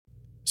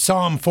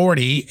Psalm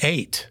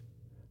 48.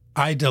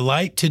 I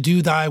delight to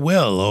do thy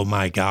will, O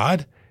my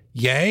God.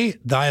 Yea,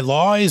 thy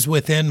law is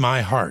within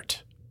my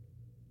heart.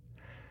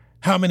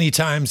 How many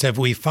times have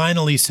we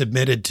finally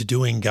submitted to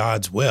doing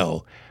God's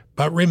will,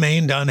 but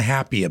remained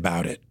unhappy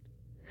about it?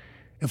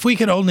 If we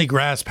could only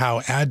grasp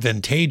how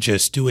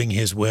advantageous doing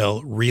His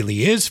will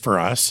really is for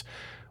us,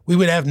 we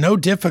would have no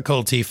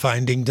difficulty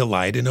finding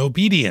delight in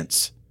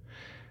obedience.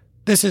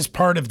 This is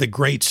part of the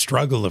great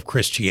struggle of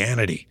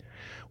Christianity.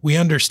 We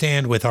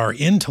understand with our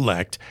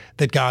intellect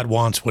that God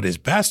wants what is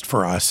best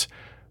for us,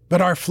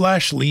 but our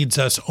flesh leads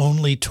us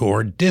only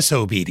toward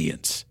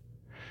disobedience.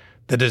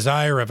 The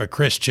desire of a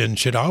Christian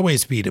should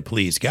always be to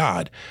please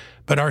God,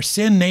 but our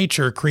sin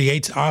nature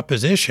creates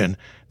opposition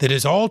that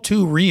is all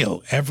too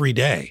real every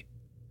day.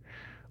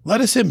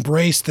 Let us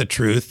embrace the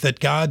truth that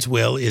God's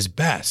will is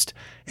best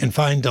and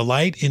find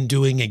delight in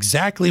doing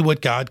exactly what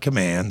God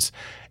commands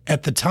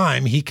at the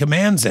time He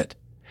commands it.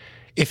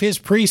 If His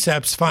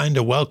precepts find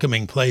a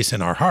welcoming place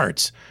in our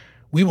hearts,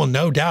 we will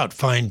no doubt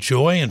find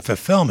joy and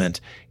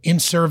fulfillment in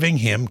serving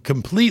Him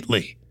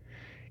completely.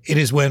 It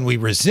is when we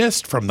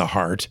resist from the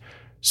heart,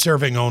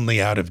 serving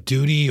only out of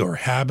duty or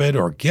habit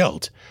or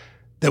guilt,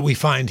 that we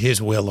find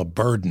His will a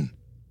burden.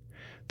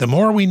 The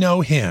more we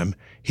know Him,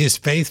 His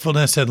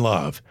faithfulness and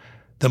love,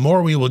 the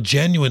more we will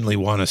genuinely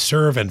want to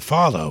serve and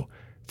follow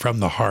from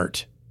the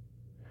heart.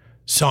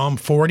 Psalm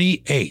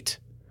 48.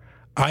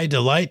 I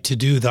delight to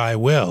do thy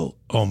will,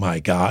 O my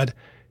God.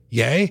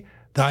 Yea,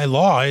 thy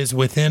law is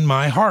within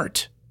my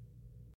heart.